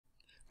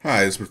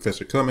Hi, it's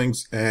Professor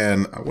Cummings,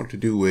 and I want to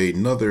do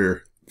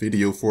another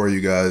video for you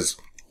guys.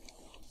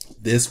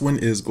 This one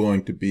is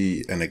going to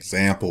be an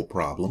example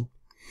problem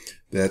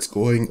that's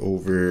going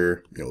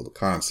over, the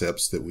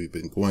concepts that we've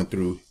been going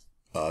through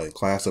in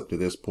class up to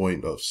this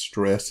point of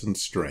stress and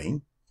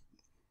strain.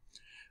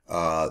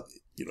 As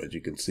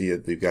you can see,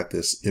 we've got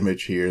this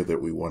image here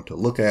that we want to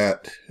look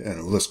at,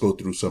 and let's go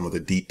through some of the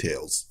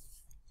details.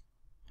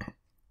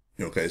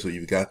 Okay, so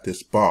you've got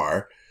this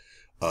bar,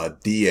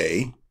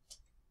 DA,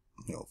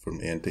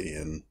 from end to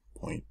end,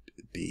 point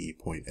D,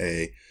 point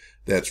A,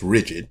 that's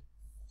rigid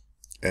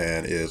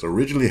and is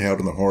originally held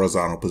in the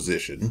horizontal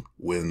position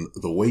when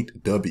the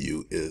weight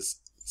W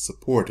is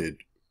supported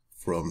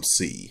from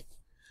C.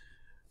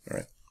 All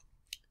right.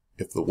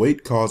 If the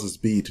weight causes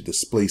B to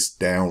displace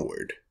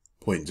downward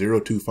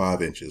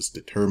 0.025 inches,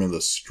 determine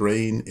the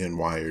strain in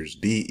wires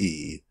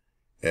DE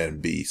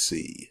and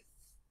BC.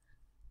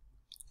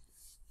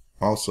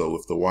 Also,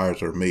 if the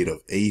wires are made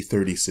of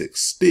A36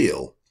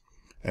 steel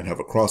and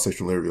have a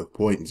cross-sectional area of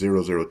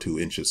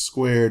 0.002 inches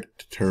squared,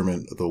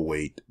 determine the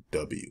weight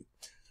W.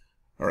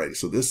 All right,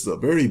 so this is a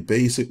very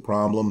basic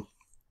problem.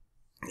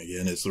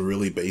 Again, it's a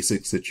really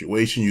basic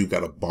situation. You've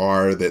got a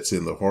bar that's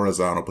in the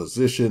horizontal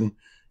position.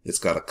 It's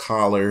got a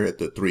collar at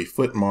the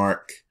 3-foot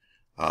mark,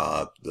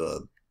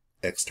 the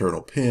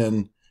external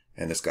pin,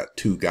 and it's got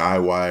two guy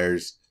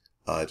wires.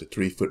 At the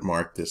 3-foot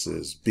mark, this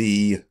is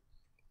B.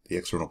 The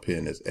external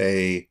pin is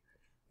A.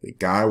 The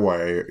guy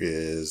wire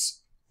is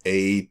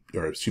B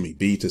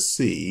to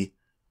C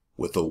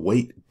with a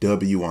weight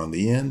W on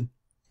the end,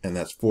 and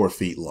that's 4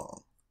 feet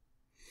long.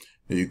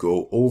 Now you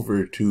go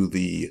over to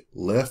the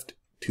left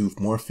 2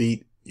 more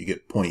feet, you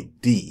get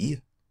point D,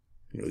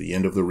 the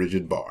end of the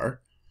rigid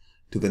bar,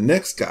 to the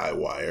next guy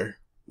wire,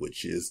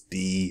 which is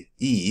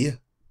DE,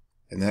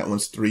 and that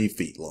one's 3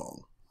 feet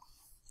long.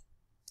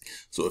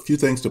 So a few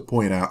things to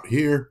point out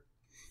here.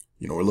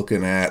 We're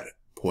looking at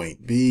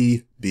point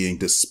B being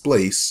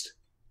displaced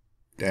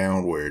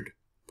downward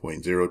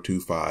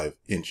 0.025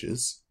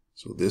 inches.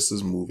 So this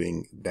is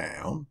moving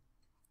down.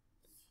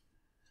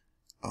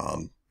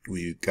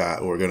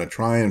 We're going to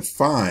try and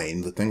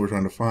find, the thing we're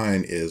trying to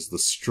find is the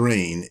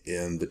strain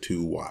in the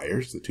two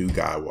wires, the two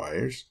guy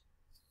wires,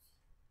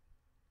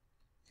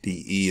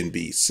 DE and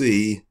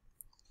BC.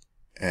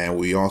 And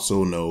we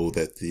also know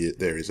that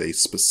there is a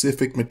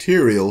specific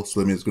material, so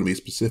that means there's going to be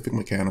specific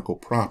mechanical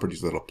properties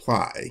that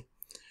apply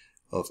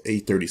of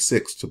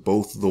A36 to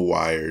both of the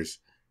wires,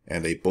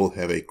 and they both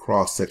have a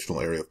cross-sectional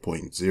area of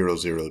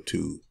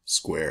 0.002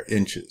 square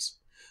inches.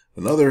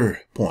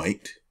 Another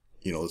point,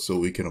 so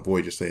we can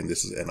avoid just saying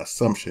this is an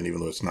assumption, even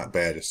though it's not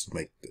bad just to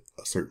make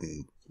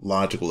certain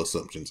logical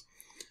assumptions,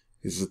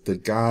 is that the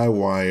guy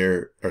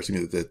wire,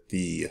 that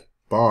the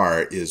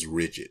bar is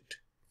rigid.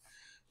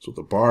 So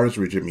the bar is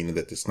rigid, meaning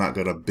that it's not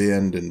going to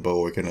bend and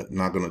bow. We're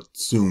not going to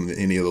assume that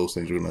any of those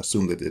things. We're going to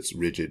assume that it's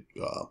rigid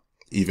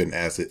even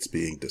as it's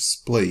being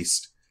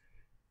displaced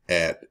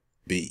at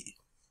B.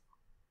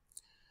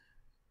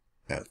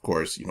 And of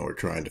course, we're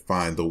trying to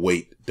find the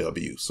weight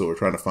W. So we're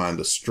trying to find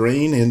the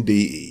strain in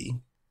DE.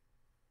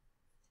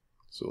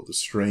 So the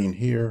strain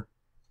here,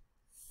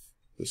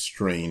 the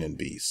strain in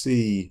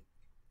BC,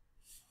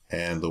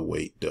 and the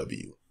weight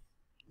W.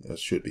 That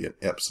should be an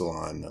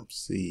epsilon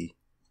C,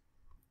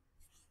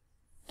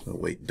 the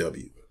weight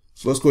W.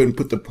 So let's go ahead and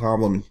put the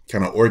problem,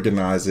 kind of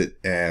organize it,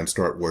 and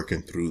start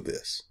working through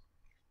this.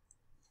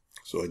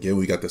 So again,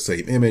 we got the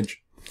same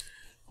image.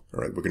 All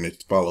right, we're going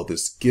to follow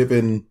this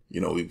given.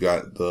 We've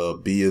got the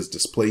B is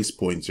displaced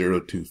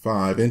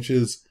 0.025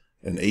 inches,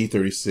 an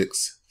A36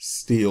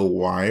 steel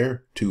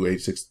wire, two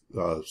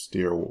A36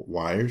 steel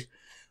wires,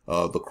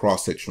 the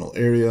cross-sectional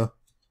area,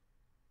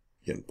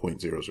 again,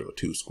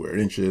 0.002 square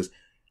inches.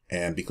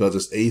 And because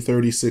it's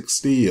A36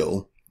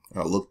 steel,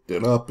 I looked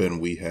it up and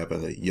we have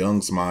a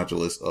Young's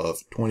modulus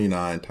of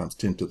 29 times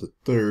 10 to the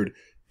third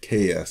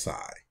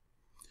KSI.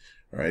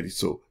 All right,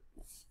 so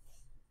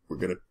we're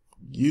going to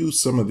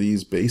use some of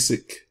these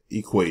basic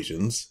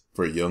equations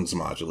for Young's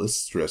modulus,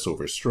 stress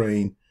over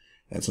strain.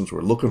 And since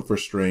we're looking for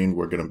strain,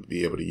 we're going to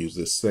be able to use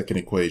this second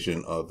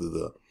equation of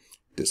the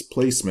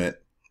displacement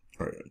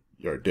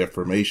or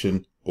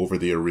deformation over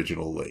the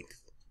original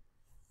length.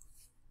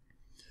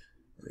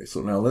 Okay,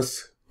 so now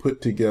let's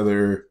put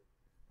together,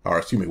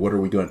 what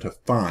are we going to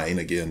find?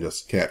 Again,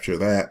 just capture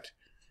that,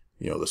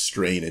 the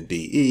strain in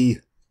DE,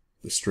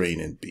 the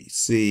strain in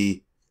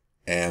BC,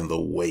 and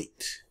the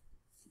weight.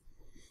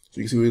 So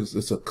you can see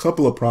there's a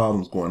couple of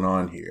problems going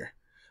on here.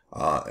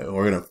 And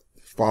we're going to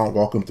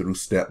walk them through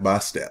step by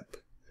step.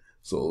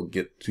 So we'll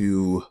get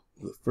to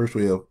the first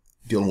way of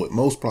dealing with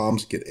most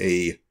problems, get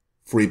a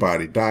free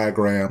body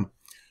diagram.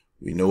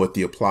 We know what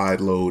the applied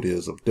load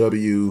is of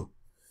W.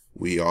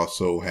 We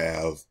also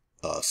have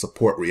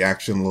support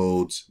reaction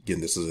loads.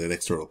 Again, this is an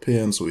external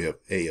pin, so we have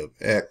A of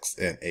X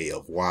and A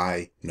of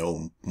Y,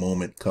 no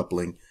moment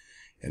coupling.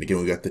 And again,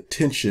 we got the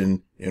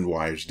tension in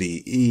wires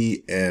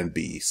DE and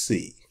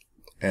BC.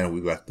 And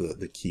we've got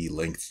the key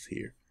lengths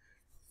here.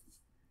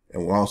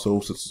 And we're also,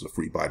 since it's a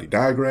free body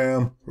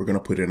diagram, we're going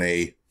to put in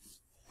a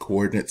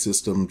coordinate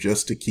system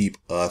just to keep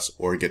us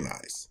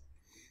organized.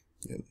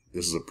 And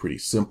this is a pretty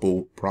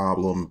simple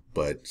problem,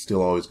 but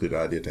still always a good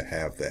idea to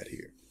have that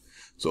here.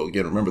 So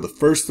again, remember the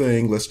first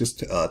thing, let's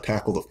just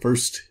tackle the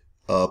first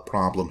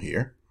problem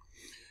here.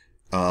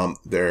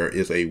 There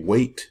is a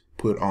weight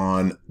put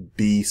on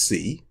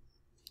BC,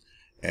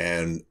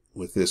 and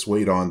with this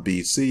weight on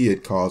BC,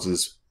 it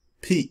causes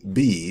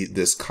B,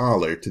 this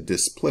collar, to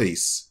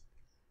displace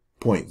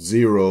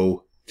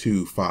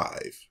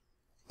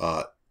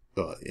 0.025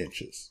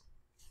 inches.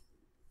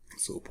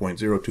 So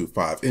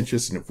 0.025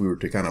 inches, and if we were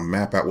to kind of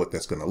map out what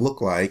that's going to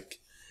look like,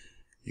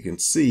 you can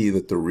see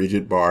that the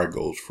rigid bar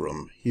goes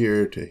from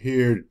here to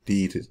here,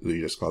 D to,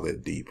 we just call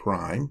that D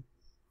prime.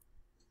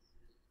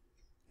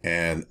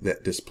 And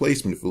that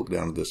displacement, if we look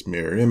down at this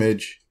mirror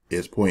image,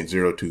 is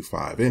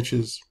 0.025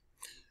 inches.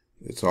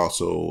 It's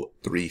also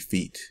 3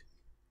 feet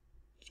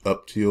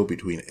up to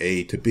between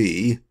A to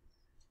B,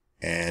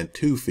 and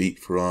 2 feet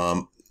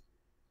from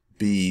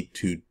B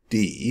to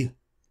D.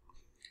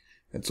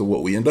 And so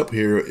what we end up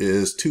here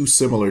is two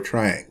similar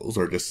triangles,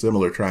 or just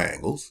similar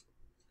triangles.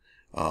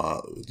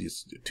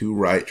 These two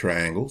right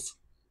triangles,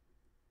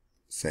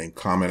 same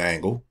common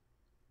angle.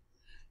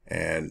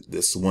 And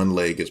this one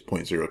leg is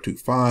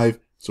 0.025.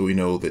 So we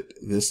know that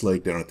this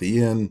leg down at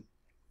the end,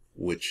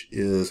 which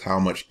is how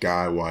much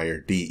guy wire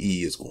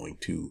DE is going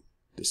to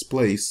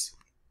displace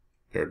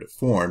or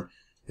deform,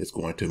 is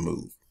going to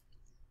move.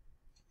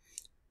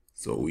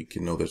 So we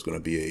can know there's going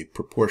to be a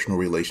proportional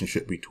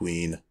relationship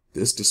between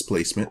this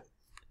displacement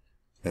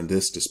and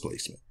this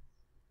displacement.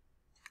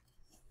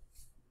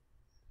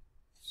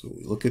 So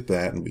we look at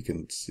that and we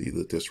can see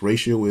that this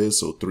ratio is,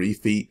 so 3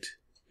 feet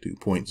to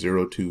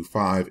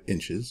 0.025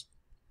 inches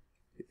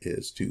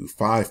is to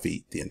 5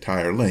 feet, the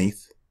entire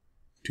length,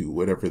 to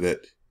whatever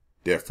that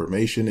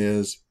deformation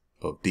is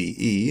of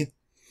DE.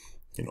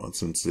 And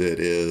since it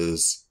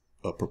is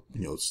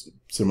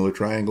similar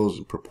triangles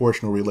and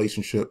proportional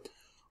relationship,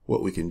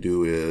 what we can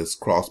do is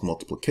cross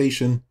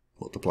multiplication,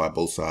 multiply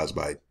both sides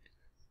by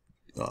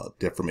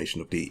deformation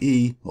of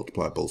DE,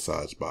 multiply both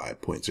sides by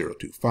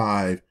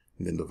 0.025,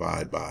 and then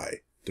divide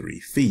by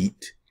 3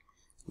 feet.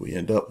 We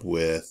end up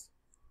with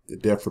the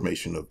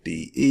deformation of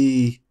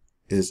DE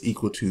is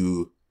equal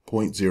to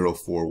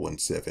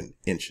 0.0417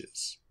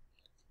 inches.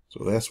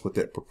 So that's what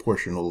that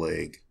proportional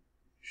leg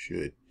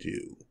should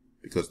do,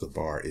 because the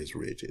bar is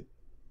rigid.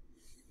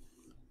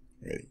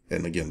 Ready?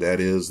 And again, that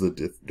is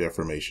the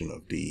deformation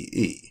of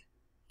DE.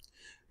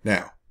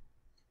 Now,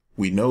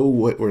 we know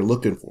what we're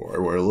looking for.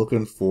 We're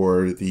looking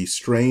for the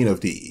strain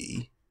of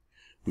DE.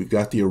 We've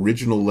got the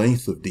original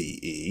length of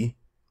DE,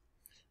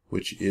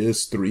 which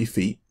is 3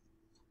 feet.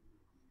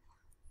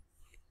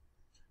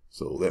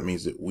 So that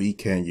means that we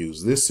can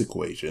use this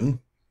equation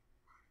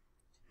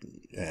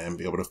and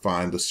be able to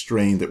find the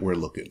strain that we're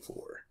looking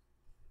for.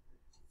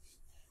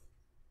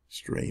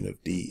 Strain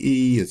of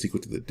DE is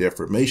equal to the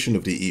deformation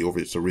of DE over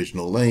its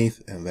original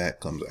length, and that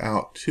comes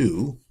out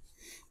to,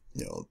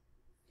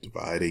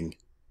 dividing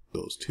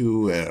those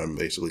two, and I'm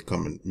basically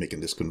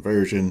making this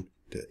conversion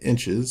to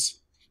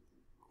inches,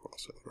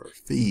 cross out our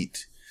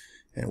feet,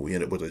 and we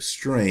end up with a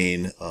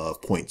strain of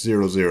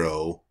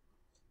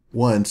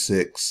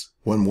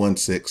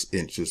 0.00116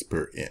 inches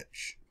per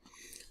inch.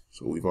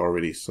 So we've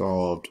already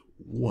solved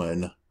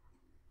one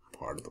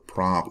part of the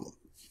problem.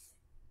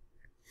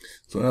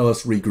 So now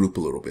let's regroup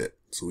a little bit.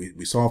 So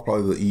we solved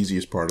probably the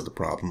easiest part of the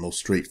problem, most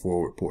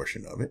straightforward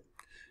portion of it.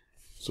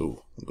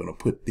 So I'm going to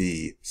put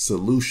the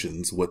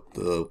solutions, what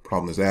the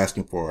problem is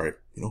asking for,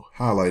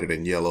 highlighted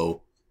in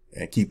yellow,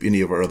 and keep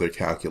any of our other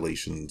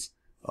calculations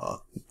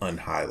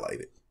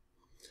unhighlighted.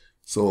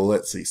 So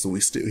let's see. So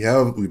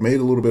we've made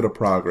a little bit of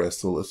progress.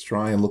 So let's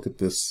try and look at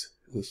this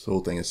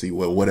whole thing and see,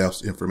 well, what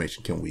else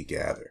information can we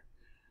gather?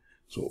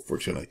 So if we're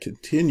going to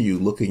continue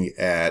looking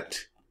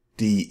at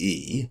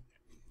DE,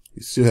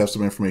 we still have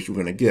some information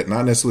we're going to get,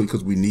 not necessarily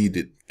because we need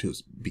it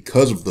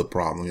because of the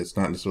problem. It's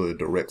not necessarily a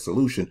direct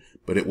solution,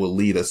 but it will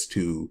lead us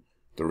to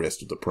the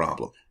rest of the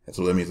problem. And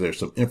so that means there's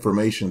some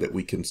information that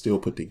we can still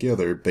put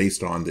together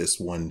based on this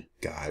one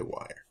guy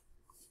wire.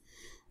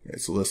 All right,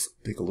 so let's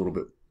take a little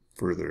bit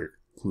further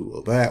clue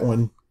of that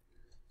one.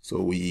 So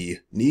we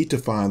need to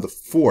find the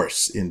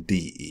force in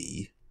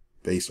DE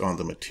based on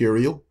the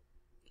material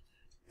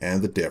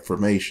and the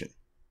deformation.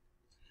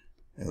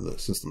 And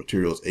since the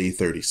material is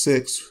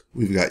A36,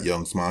 we've got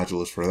Young's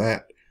modulus for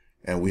that,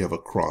 and we have a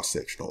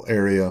cross-sectional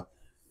area,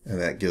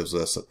 and that gives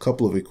us a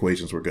couple of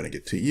equations we're going to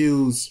get to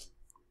use,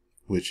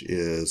 which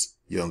is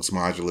Young's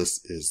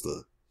modulus is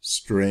the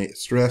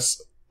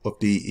stress of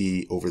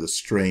DE over the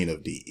strain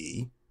of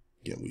DE.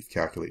 Again, we've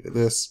calculated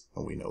this,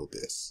 and we know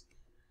this.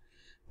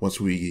 Once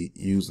we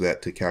use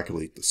that to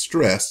calculate the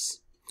stress,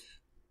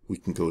 we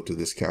can go to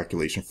this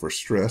calculation for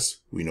stress.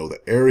 We know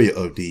the area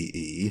of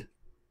DE,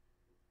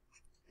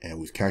 and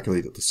we've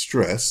calculated the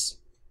stress.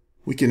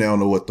 We can now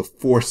know what the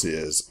force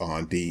is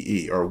on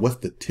DE, or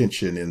what the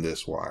tension in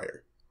this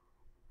wire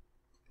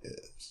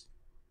is.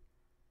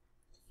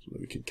 So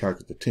we can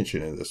calculate the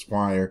tension in this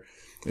wire,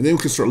 and then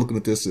we can start looking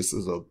at this. This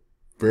is a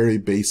very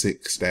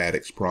basic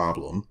statics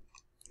problem.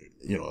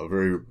 a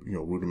very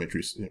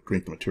rudimentary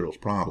strength materials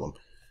problem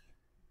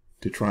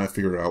to try and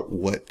figure out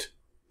what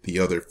the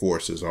other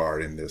forces are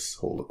in this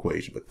whole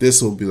equation. But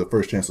this will be the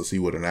first chance to see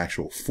what an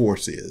actual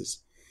force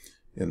is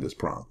in this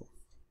problem.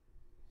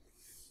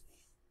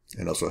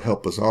 And also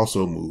help us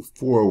also move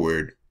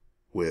forward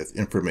with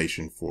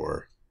information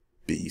for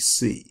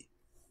BC.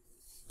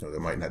 That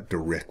might not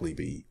directly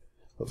be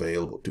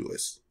available to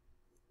us.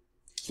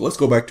 So let's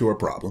go back to our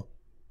problem.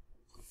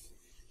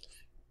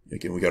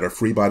 Again, we got our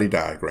free body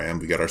diagram,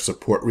 we got our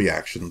support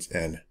reactions,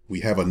 and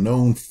we have a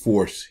known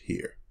force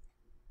here.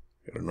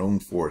 We got a known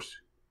force,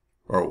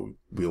 or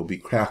we'll be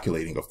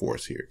calculating a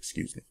force here,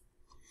 excuse me.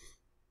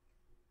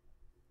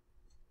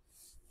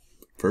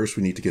 First,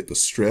 we need to get the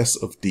stress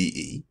of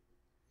DE,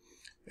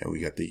 and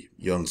we got the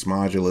Young's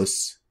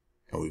modulus,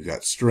 and we've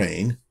got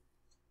strain.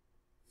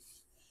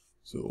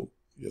 So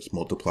just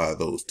multiply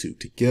those two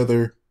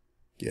together.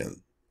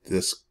 Again,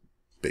 this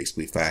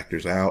basically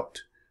factors out,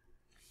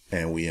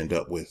 and we end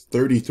up with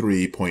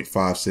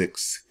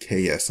 33.56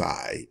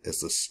 KSI as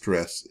the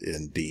stress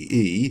in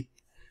DE.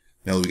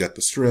 Now that we got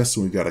the stress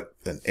and we've got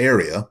an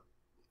area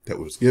that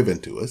was given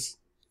to us,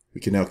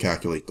 we can now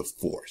calculate the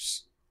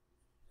force.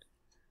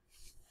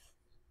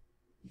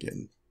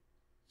 Again,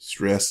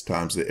 stress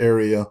times the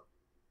area,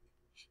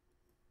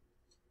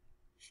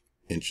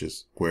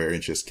 square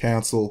inches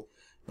cancel,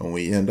 and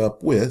we end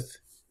up with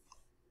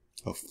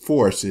a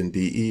force in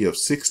DE of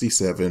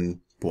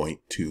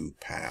 67.2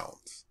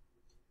 pounds.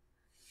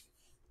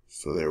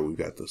 So there we've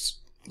got the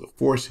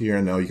force here,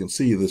 and now you can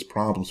see this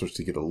problem starts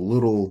to get a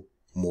little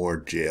more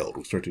gelled.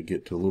 We start to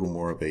get to a little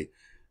more of a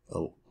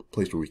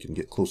place where we can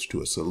get closer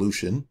to a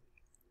solution.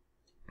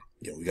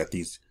 We got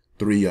these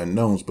three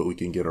unknowns, but we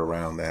can get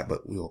around that,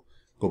 but we'll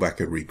go back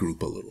and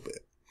regroup a little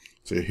bit.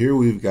 So here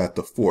we've got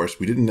the force.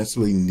 We didn't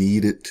necessarily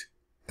need it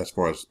as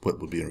far as what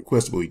would be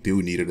requested, but we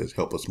do need it to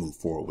help us move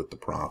forward with the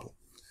problem.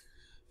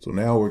 So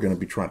now we're going to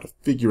be trying to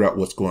figure out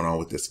what's going on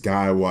with this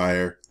guy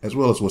wire, as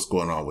well as what's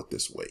going on with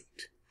this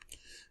weight.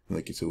 And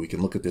like you said, we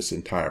can look at this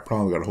entire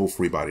problem. We've got a whole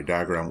free body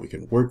diagram we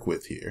can work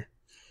with here.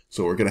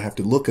 So we're going to have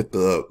to look at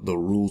the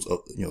rules of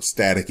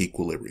static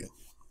equilibrium.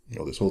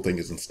 This whole thing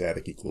is in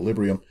static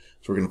equilibrium.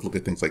 So we're going to look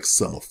at things like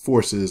sum of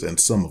forces and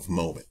sum of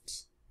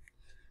moments.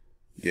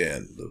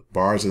 Again, the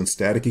bars in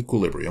static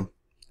equilibrium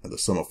and the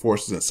sum of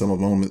forces and sum of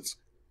moments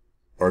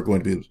are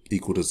going to be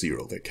equal to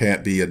 0. There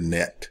can't be a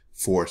net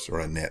force or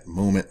a net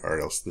moment, or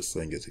else this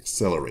thing is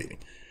accelerating.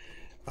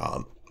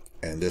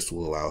 And this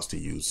will allow us to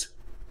use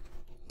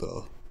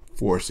the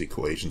force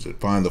equations and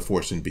find the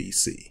force in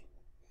BC.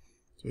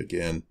 So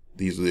again,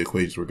 these are the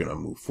equations we're going to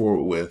move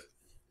forward with.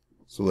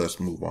 So let's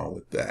move on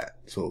with that.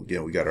 So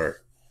again, we got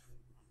our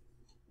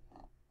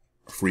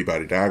free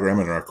body diagram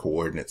and our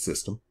coordinate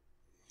system.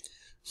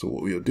 So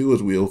what we'll do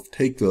is we'll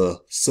take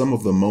the sum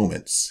of the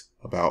moments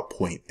about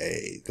point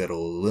A.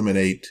 That'll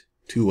eliminate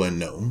two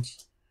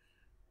unknowns.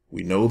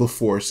 We know the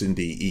force in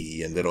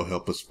DE, and that'll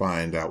help us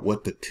find out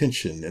what the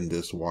tension in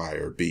this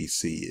wire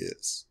BC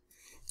is.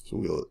 So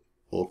we'll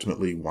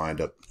ultimately wind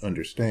up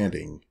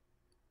understanding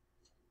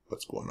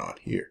what's going on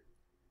here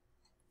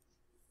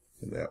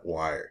in that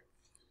wire.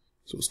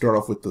 So we'll start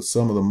off with the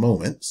sum of the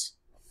moments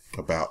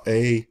about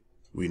A.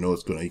 We know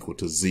it's going to equal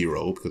to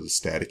 0 because of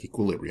static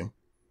equilibrium.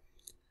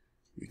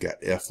 We got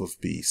F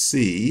of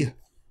BC,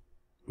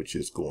 which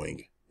is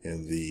going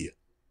in the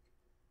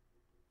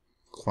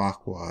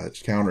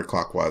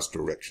counterclockwise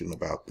direction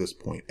about this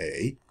point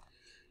A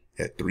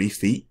at 3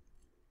 feet,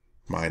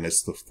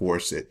 minus the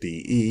force at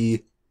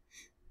DE,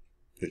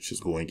 which is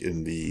going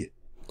in the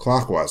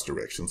clockwise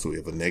direction. So we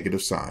have a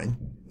negative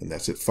sign, and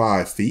that's at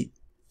 5 feet.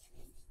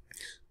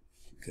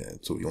 Okay,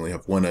 so we only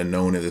have one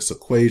unknown in this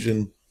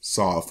equation.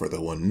 Solve for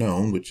the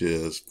unknown, which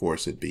is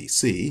force at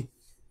BC.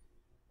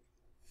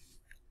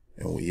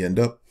 And we end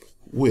up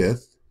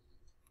with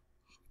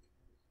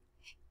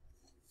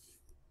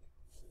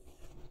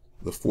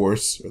the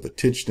force, or the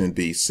tension in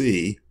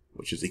BC,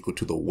 which is equal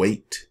to the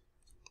weight,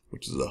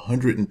 which is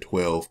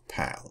 112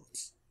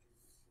 pounds.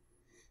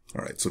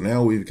 All right, so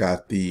now we've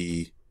got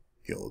the,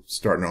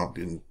 starting off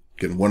in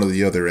one of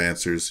the other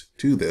answers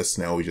to this.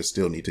 Now we just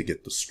still need to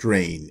get the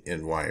strain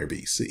in wire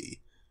BC.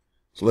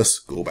 So let's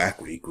go back,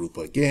 regroup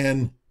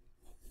again.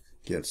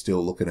 Again,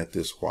 still looking at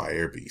this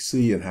wire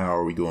BC and how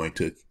are we going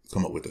to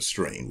come up with a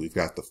strain. We've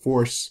got the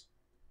force,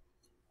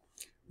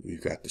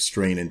 we've got the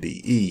strain in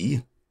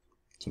DE.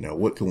 So now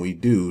what can we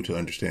do to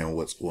understand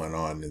what's going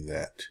on in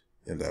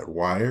that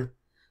wire?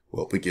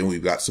 Well, again,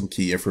 we've got some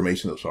key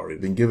information that's already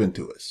been given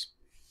to us.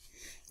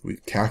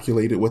 We've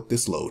calculated what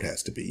this load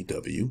has to be,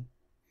 W.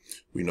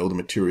 We know the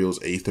material is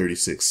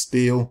A36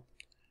 steel,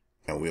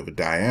 and we have a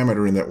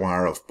diameter in that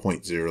wire of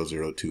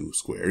 0.002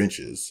 square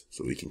inches.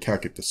 So we can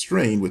calculate the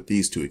strain with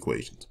these two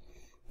equations.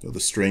 So the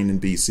strain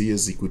in BC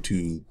is equal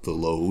to the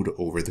load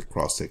over the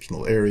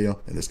cross-sectional area.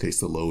 In this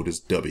case, the load is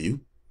W,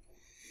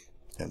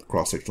 and the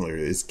cross-sectional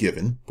area is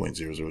given,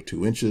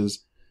 0.002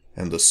 inches.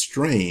 And the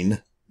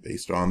strain,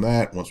 based on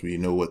that, once we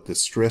know what the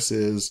stress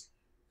is,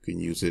 we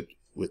can use it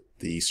with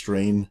the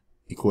strain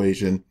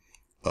equation.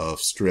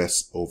 of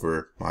stress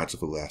over modulus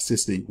of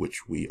elasticity,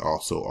 which we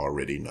also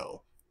already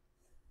know.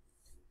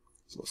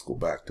 So let's go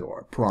back to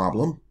our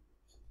problem.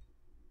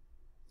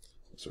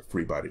 It's a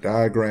free body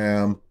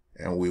diagram,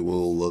 and we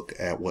will look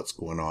at what's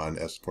going on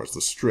as far as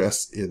the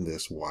stress in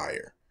this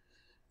wire.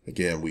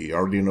 Again, we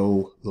already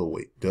know the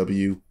weight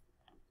W,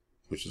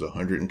 which is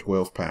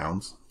 112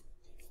 pounds.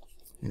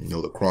 And you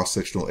know the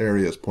cross-sectional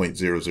area is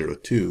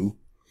 0.002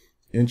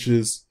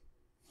 inches.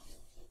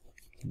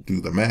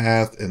 Do the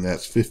math, and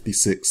that's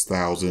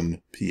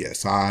 56,000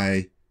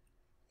 psi,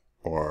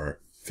 or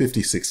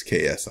 56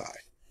 ksi.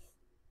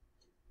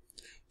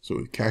 So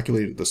we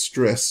calculated the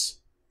stress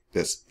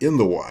that's in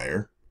the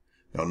wire.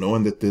 Now,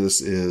 knowing that this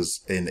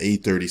is an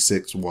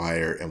A36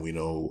 wire, and we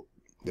know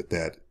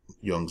that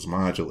Young's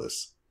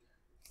modulus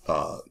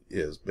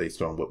is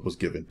based on what was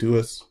given to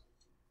us,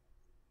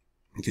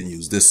 we can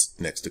use this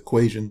next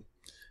equation,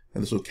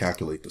 and this will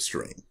calculate the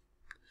strain.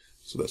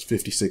 So that's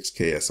 56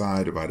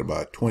 ksi divided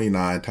by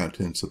 29 times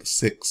 10 to the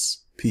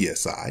 6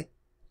 psi.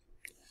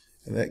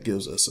 And that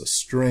gives us a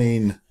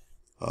strain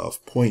of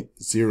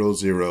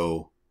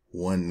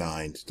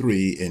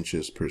 0.00193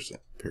 inches per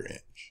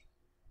inch.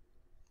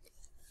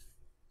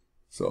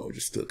 So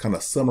just to kind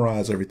of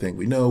summarize everything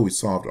we know, we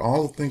solved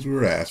all the things we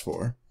were asked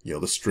for. You know,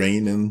 the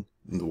strain in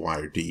the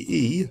wire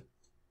DE,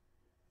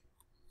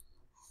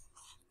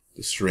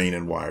 the strain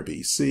in wire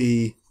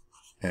BC,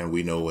 and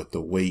we know what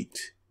the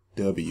weight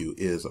W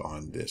is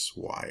on this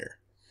wire.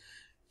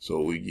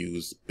 So we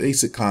use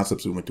basic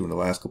concepts we went through in the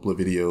last couple of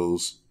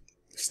videos: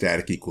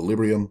 static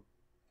equilibrium,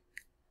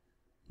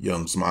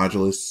 Young's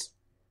modulus,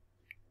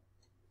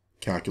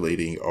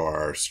 calculating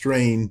our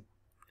strain,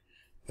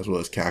 as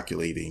well as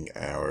calculating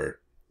our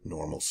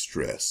normal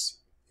stress,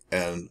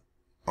 and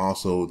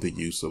also the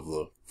use of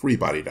the free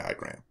body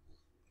diagram.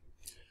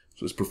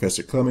 So it's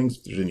Professor Cummings.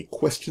 If there's any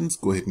questions,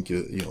 go ahead and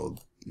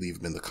leave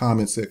them in the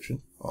comment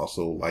section.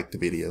 Also, like the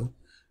video.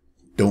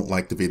 Don't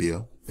like the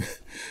video.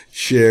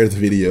 Share the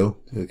video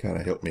to kind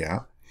of help me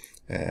out.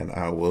 And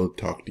I will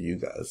talk to you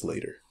guys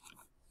later.